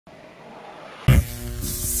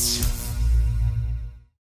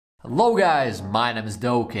Hello guys, my name is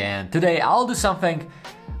Doke and today I'll do something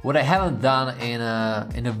what I haven't done in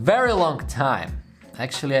a very long time.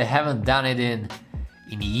 Actually, I haven't done it in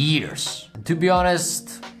years. And to be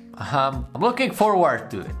honest, I'm looking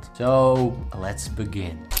forward to it. So let's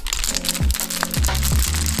begin.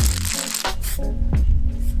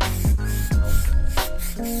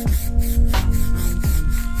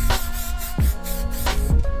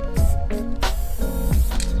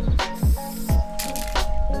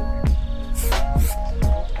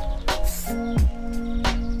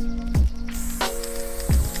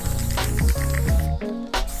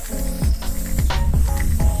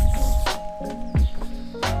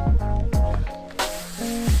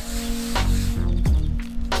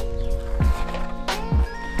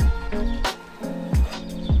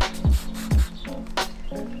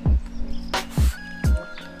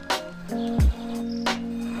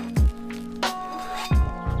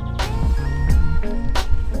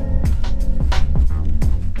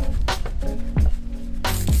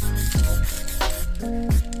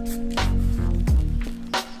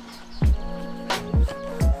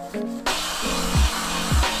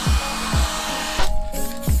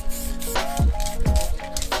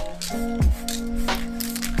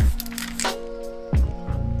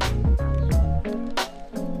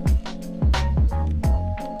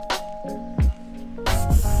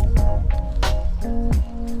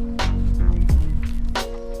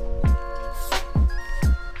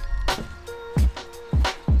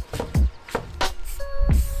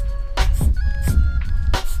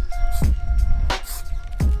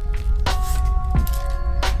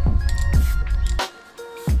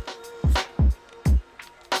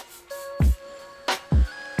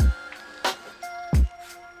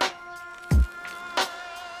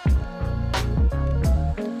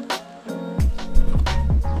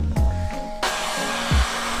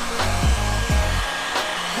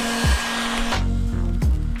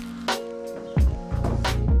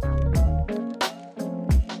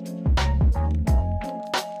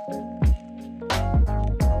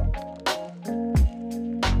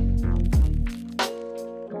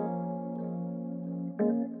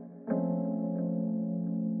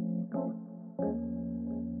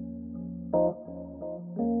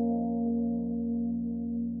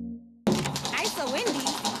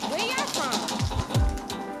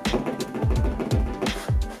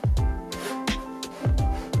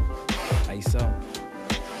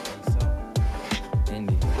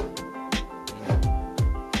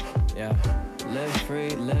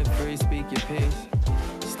 Live free, speak your peace.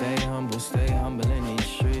 Stay humble in these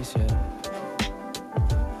streets, yeah.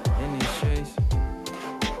 In these streets.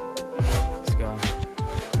 Let's go.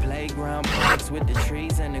 Playground parks with the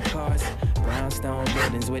trees and the cars. Brownstone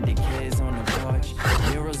buildings with the kids on the porch.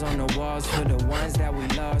 Murals on the walls for the ones that we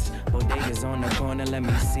lost. Bodegas on the corner, let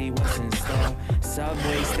me see what's in store.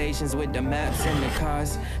 Subway stations with the maps and the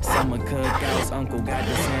cars. Summer cookouts, uncle got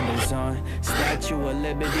the sandals on. Statue of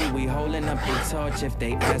Liberty, we holding up the torch. If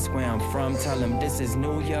they ask where I'm from, tell them this is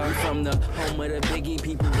New York. From the home of the biggie,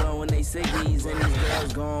 people blowing they ciggies. And these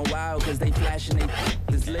girls going wild cause they flashing they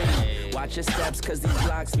is litty. Watch your steps cause these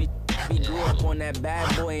blocks be grew up on that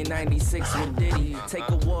bad boy in 96 with Diddy. Take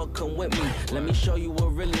a walk, come with me. Let me show you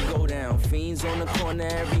what really go down. Fiends on the corner,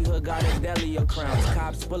 every hood got a deli or crowns.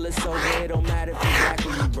 Cops bullets so it don't matter if you black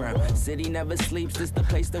or you brown. City never sleeps, this the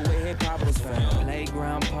place that where hip-hop was found.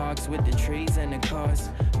 Playground parks with the trees and the cars.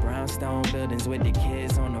 Brownstone buildings with the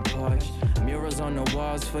kids on the porch. Murals on the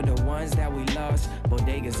walls for the ones that we lost.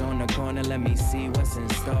 Bodegas on the corner, let me see what's in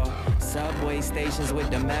store. Subway stations with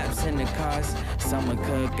the maps and the cars. Summer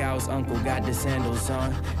cookouts, uncle got the sandals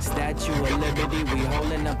on. Statue of Liberty, we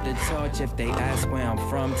holding up the torch. If they ask where I'm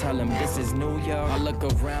from, tell them this is New York. I look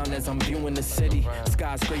around as I'm viewing the city.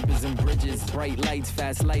 Skyscrapers and bridges, bright lights,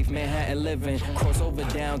 fast life, Manhattan living. Cross over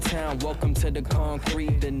downtown, welcome to the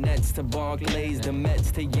concrete. The Nets to Barclays, the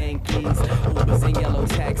Mets to Yankees. Ubers and yellow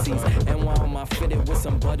taxis. And while I'm fitted with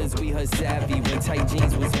some butters, we heard savvy. When tight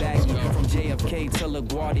jeans was baggy. From JFK to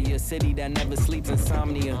LaGuardia, city that never sleeps,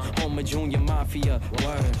 insomnia. Home of Junior Mafia,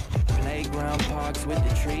 word. Playground parks with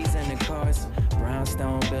the trees and the cars.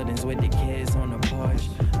 Brownstone buildings with the kids on the porch.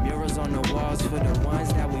 Murals on the walls for the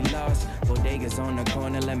ones that we lost. Bodegas on the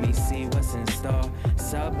corner, let me see what's in store.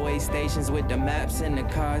 Subway stations with the maps and the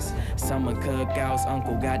cars. Summer cookouts,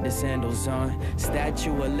 uncle got the sandals on.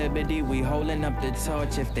 Statue of Liberty, we holding up the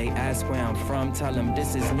torch. If they ask where I'm from, tell them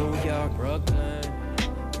this is New York. Brooklyn,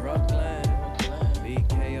 Brooklyn,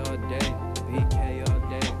 BK all day, BK all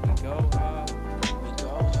day. We go hard, we go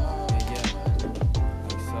hard. Yeah,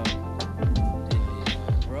 so,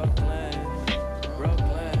 Brooklyn,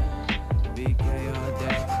 Brooklyn, BK all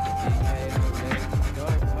day, BK all day. We go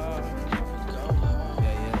hard.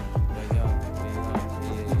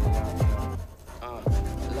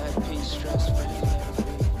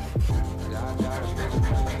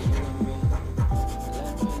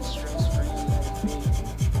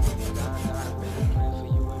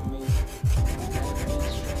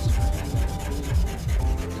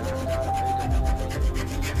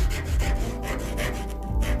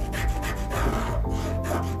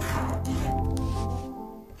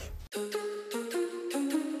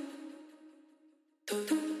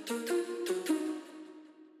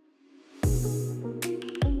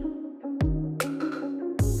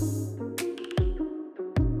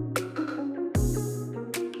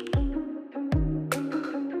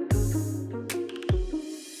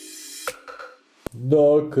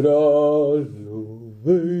 na kráľovej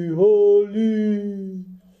holi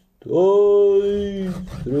stojí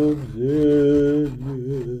strom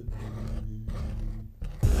zelený.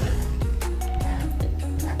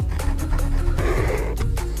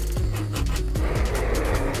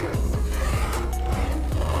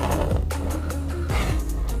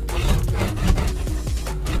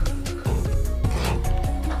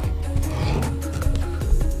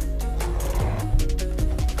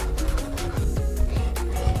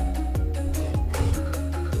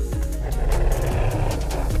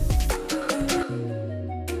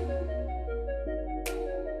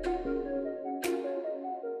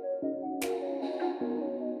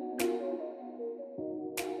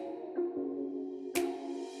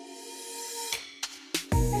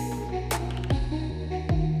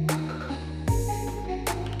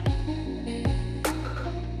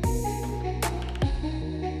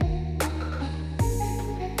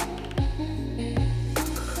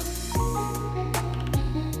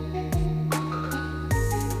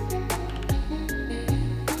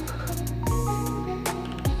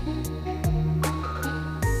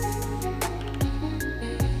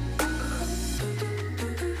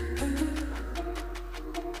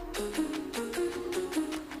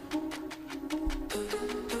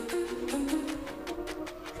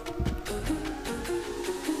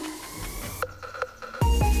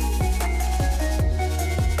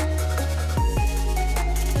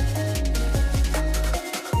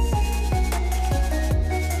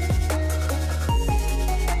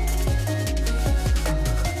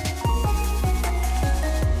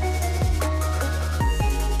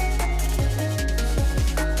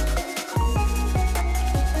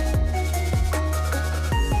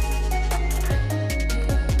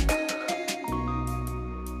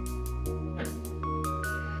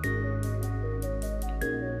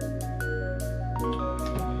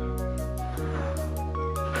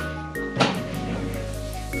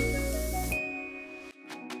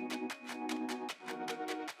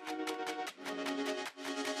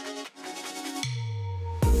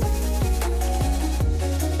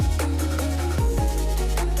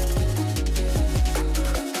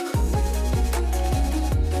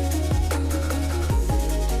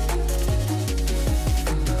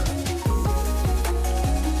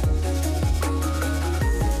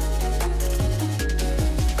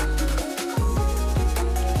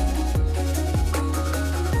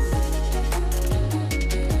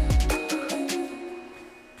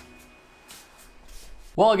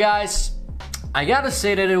 Well guys, I gotta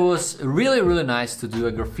say that it was really nice to do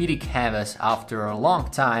a graffiti canvas after a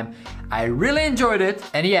long time. I really enjoyed it,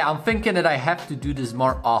 and yeah, I'm thinking that I have to do this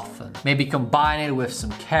more often. Maybe combine it with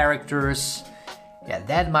some characters. Yeah,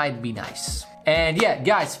 that might be nice. And yeah,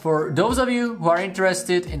 guys, for those of you who are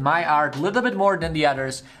interested in my art a little bit more than the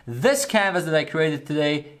others, this canvas that I created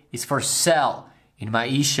today is for sale in my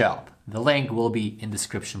eShop. The link will be in the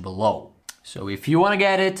description below. So if you wanna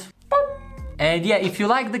get it, and yeah, if you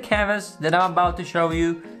like the canvas that I'm about to show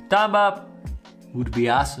you, thumb up would be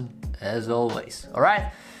awesome, as always.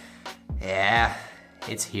 Alright? Yeah,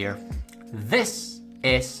 it's here. This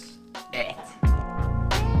is it.